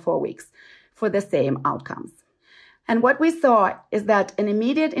another 4 weeks for the same outcomes. And what we saw is that an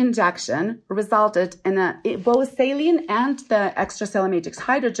immediate injection resulted in both saline and the extracellular matrix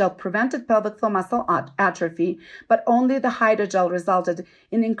hydrogel prevented pelvic floor muscle atrophy, but only the hydrogel resulted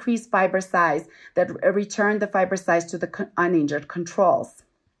in increased fiber size that returned the fiber size to the uninjured controls.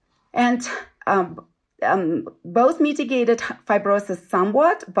 And both mitigated fibrosis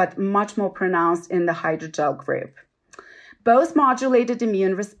somewhat, but much more pronounced in the hydrogel group. Both modulated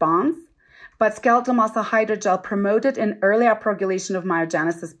immune response, but skeletal muscle hydrogel promoted an early upregulation of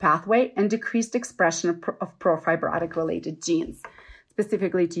myogenesis pathway and decreased expression of profibrotic-related genes,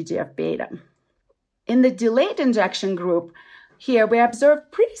 specifically TGF-beta. In the delayed injection group, here we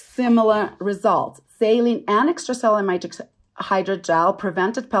observed pretty similar results. Saline and extracellular matrix hydrogel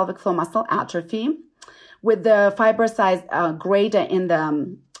prevented pelvic floor muscle atrophy, with the fiber size greater in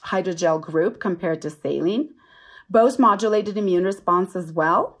the hydrogel group compared to saline. Both modulated immune response as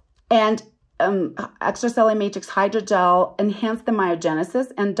well, and extracellular matrix hydrogel enhanced the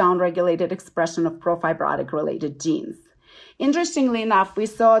myogenesis and downregulated expression of profibrotic-related genes. Interestingly enough, we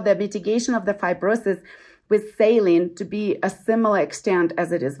saw the mitigation of the fibrosis with saline to be a similar extent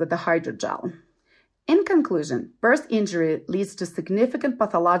as it is with the hydrogel. In conclusion, birth injury leads to significant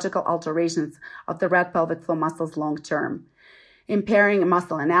pathological alterations of the red pelvic floor muscles long-term, impairing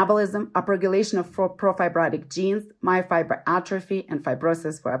muscle anabolism, upregulation of profibrotic genes, myofiber atrophy, and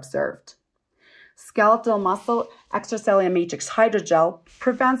fibrosis were observed. Skeletal muscle extracellular matrix hydrogel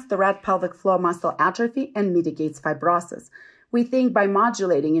prevents the red pelvic floor muscle atrophy and mitigates fibrosis, we think by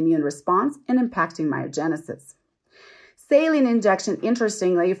modulating immune response and impacting myogenesis. Saline injection,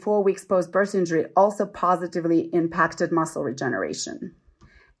 interestingly, 4 weeks post-birth injury also positively impacted muscle regeneration.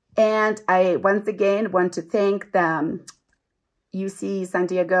 And I once again want to thank the UC San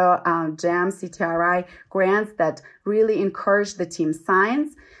Diego GEM CTRI grants that really encourage the team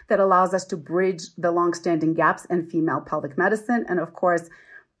science that allows us to bridge the longstanding gaps in female pelvic medicine. And of course,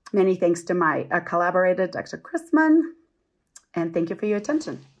 many thanks to my collaborator, Dr. Chrisman. And thank you for your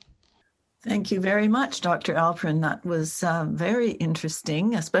attention. Thank you very much, Dr. Alperin. That was very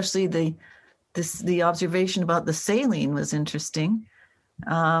interesting, especially the observation about the saline was interesting.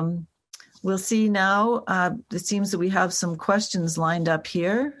 We'll see now. It seems that we have some questions lined up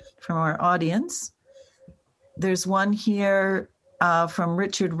here from our audience. There's one here from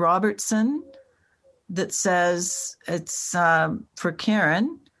Richard Robertson that says, it's for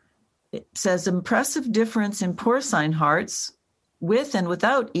Karen. It says, impressive difference in porcine hearts with and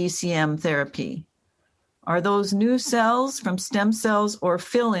without ECM therapy. Are those new cells from stem cells or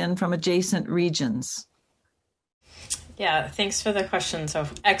fill-in from adjacent regions? Yeah, thanks for the question. So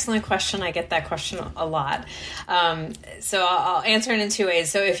excellent question. I get that question a lot. So I'll answer it in two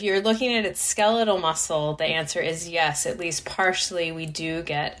ways. So if you're looking at its skeletal muscle, the answer is yes, at least partially we do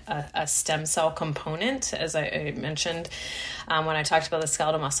get a stem cell component, as I mentioned when I talked about the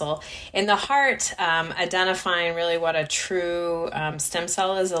skeletal muscle. In the heart, identifying really what a true stem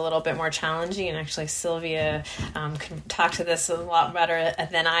cell is a little bit more challenging. And actually Sylvia can talk to this a lot better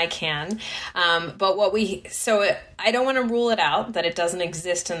than I can. I don't want to rule it out that it doesn't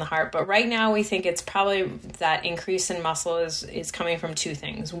exist in the heart, but right now we think it's probably that increase in muscle is coming from two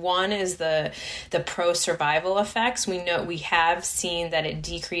things. One is the pro-survival effects. We have seen that it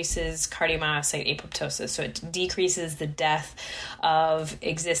decreases cardiomyocyte apoptosis, so it decreases the death of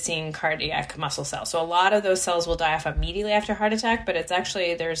existing cardiac muscle cells. So a lot of those cells will die off immediately after heart attack, but it's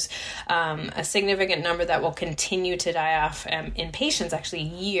actually, there's a significant number that will continue to die off in patients actually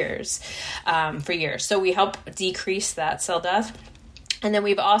for years. So we help decrease that cell death. And then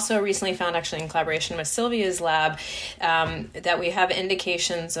we've also recently found, actually in collaboration with Sylvia's lab, that we have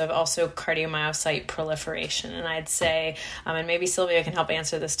indications of also cardiomyocyte proliferation. And I'd say, and maybe Sylvia can help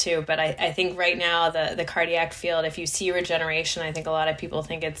answer this too, but I think right now the cardiac field, if you see regeneration, I think a lot of people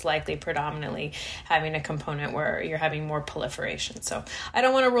think it's likely predominantly having a component where you're having more proliferation. So I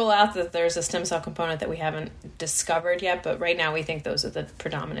don't want to rule out that there's a stem cell component that we haven't discovered yet, but right now we think those are the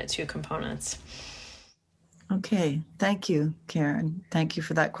predominant two components. Okay, thank you, Karen. Thank you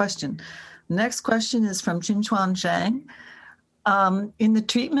for that question. Next question is from Chinchuan Zhang. In the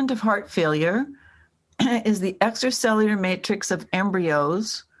treatment of heart failure, is the extracellular matrix of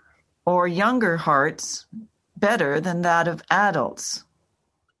embryos or younger hearts better than that of adults?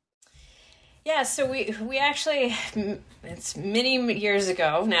 Yeah, so we actually, it's many years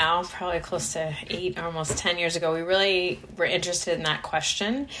ago now, probably close to 8, almost 10 years ago, we really were interested in that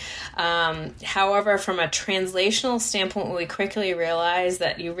question. However, from a translational standpoint, we quickly realized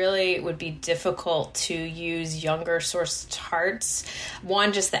that you really would be difficult to use younger sourced hearts.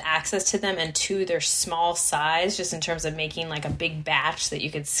 One, just the access to them, and two, their small size, just in terms of making like a big batch that you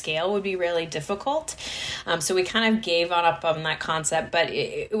could scale would be really difficult. So we kind of gave up on that concept, but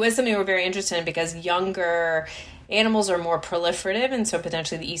it was something we were very interested in because younger animals are more proliferative, and so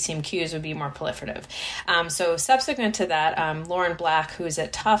potentially the ECMQs would be more proliferative. So subsequent to that, Lauren Black, who's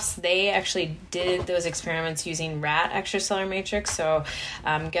at Tufts, they actually did those experiments using rat extracellular matrix. So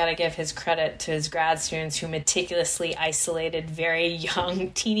got to give his credit to his grad students who meticulously isolated very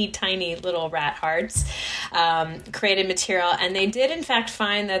young, teeny tiny little rat hearts, created material, and they did in fact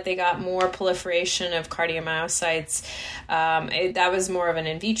find that they got more proliferation of cardiomyocytes. That was more of an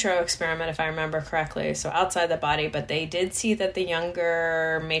in vitro experiment, if I remember correctly, so outside the body, but they did see that the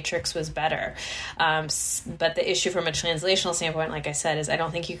younger matrix was better. But the issue from a translational standpoint, like I said, is I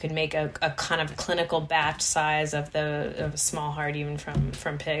don't think you could make a kind of clinical batch size of a small heart even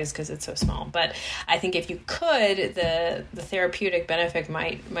from pigs because it's so small. But I think if you could, the therapeutic benefit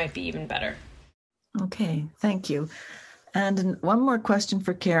might be even better. Okay, thank you. And one more question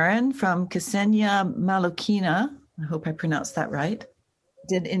for Karen from Ksenia Malukina. I hope I pronounced that right.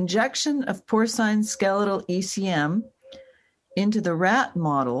 Did injection of porcine skeletal ECM into the rat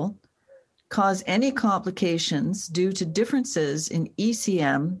model cause any complications due to differences in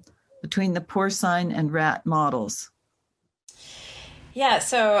ECM between the porcine and rat models? Yeah,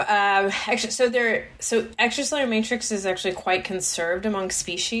 so extracellular matrix is actually quite conserved among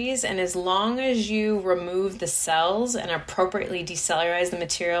species, and as long as you remove the cells and appropriately decellularize the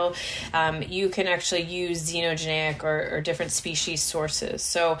material, you can actually use xenogenic or different species sources.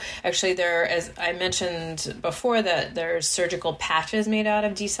 So actually as I mentioned before, that there's surgical patches made out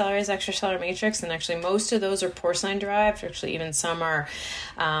of decellularized extracellular matrix, and actually most of those are porcine derived. Actually, even some are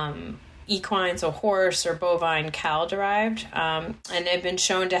equine, so horse or bovine cow derived, and they've been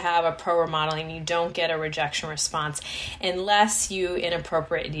shown to have a pro-remodeling. You don't get a rejection response unless you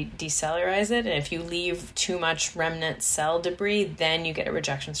inappropriately decellularize it. And if you leave too much remnant cell debris, then you get a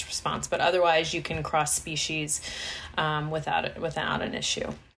rejection response. But otherwise, you can cross species without an issue.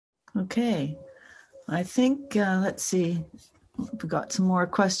 Okay. I think, let's see, we've got some more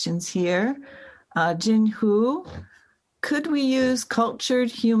questions here. Jin Hu, could we use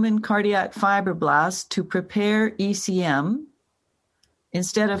cultured human cardiac fibroblasts to prepare ECM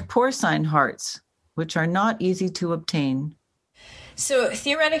instead of porcine hearts, which are not easy to obtain? So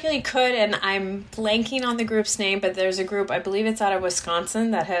theoretically could, and I'm blanking on the group's name, but there's a group, I believe it's out of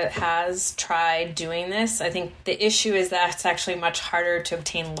Wisconsin, that has tried doing this. I think the issue is that it's actually much harder to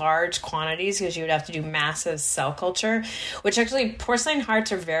obtain large quantities because you would have to do massive cell culture, which actually porcine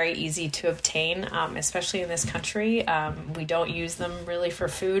hearts are very easy to obtain, especially in this country. We don't use them really for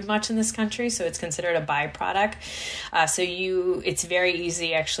food much in this country, so it's considered a byproduct. It's very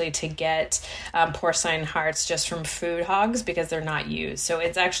easy actually to get porcine hearts just from food hogs because they're not used. So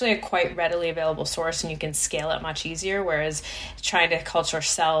it's actually a quite readily available source, and you can scale it much easier, whereas trying to culture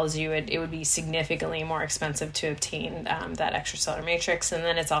cells, it would be significantly more expensive to obtain that extracellular matrix. And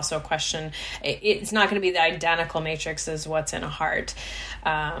then it's also a question, it's not going to be the identical matrix as what's in a heart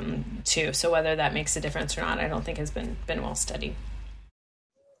too. So whether that makes a difference or not, I don't think has been well studied.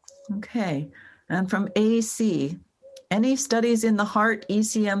 Okay. And from AC, any studies in the heart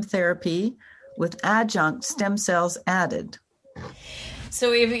ECM therapy with adjunct stem cells added?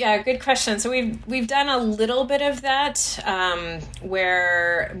 So good question. So we've done a little bit of that,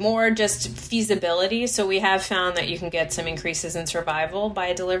 where more just feasibility. So we have found that you can get some increases in survival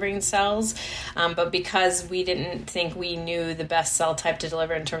by delivering cells, but because we didn't think we knew the best cell type to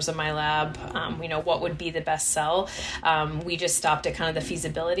deliver in terms of my lab, what would be the best cell, we just stopped at kind of the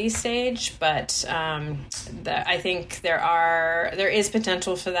feasibility stage. But I think there is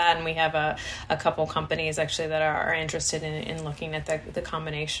potential for that, and we have a couple companies actually that are interested in looking at the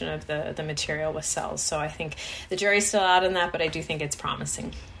combination of the material with cells. So I think the jury's still out on that, but I do think it's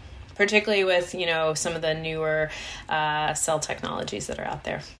promising, particularly with, some of the newer cell technologies that are out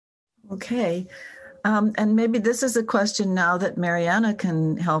there. Okay. And maybe this is a question now that Mariana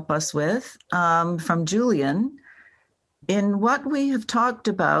can help us with, from Julian. In what we have talked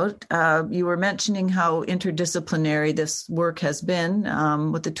about, you were mentioning how interdisciplinary this work has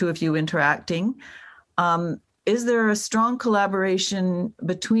been with the two of you interacting. Is there a strong collaboration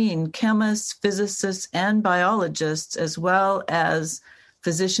between chemists, physicists, and biologists, as well as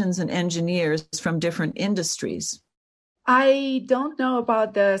physicians and engineers from different industries? I don't know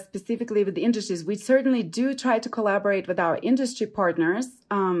about specifically with the industries. We certainly do try to collaborate with our industry partners.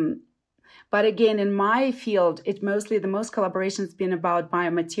 But again, in my field, the most collaboration has been about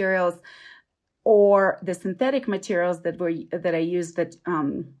biomaterials or the synthetic materials that I use that,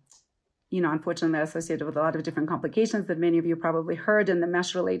 unfortunately are associated with a lot of different complications that many of you probably heard, and the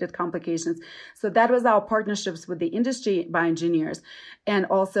mesh-related complications. So that was our partnerships with the industry bioengineers. And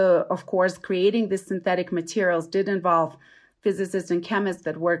also, of course, creating these synthetic materials did involve physicists and chemists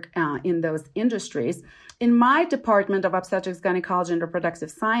that work in those industries. In my department of obstetrics, gynecology, and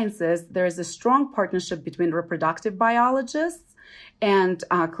reproductive sciences, there is a strong partnership between reproductive biologists and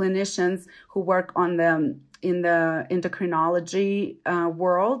clinicians who work in the endocrinology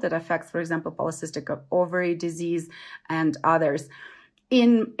world that affects, for example, polycystic ovary disease and others.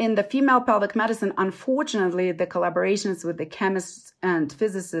 In the female pelvic medicine, unfortunately, the collaborations with the chemists and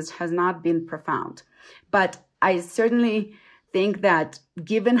physicists has not been profound. But I certainly think that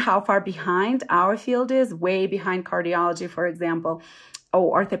given how far behind our field is, way behind cardiology, for example,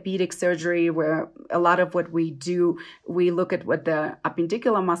 or orthopedic surgery, where a lot of what we do, we look at what the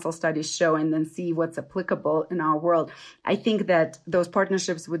appendicular muscle studies show and then see what's applicable in our world. I think that those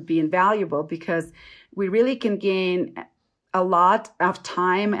partnerships would be invaluable because we really can gain a lot of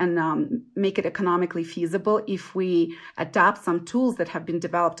time and make it economically feasible if we adopt some tools that have been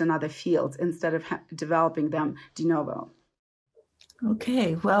developed in other fields instead of developing them de novo.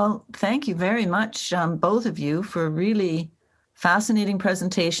 Okay, well, thank you very much, both of you, for really fascinating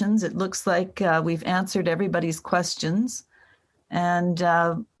presentations. It looks like we've answered everybody's questions, and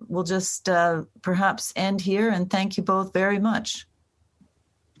we'll just perhaps end here, and thank you both very much.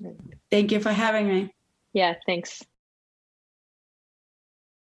 Thank you for having me. Yeah, thanks.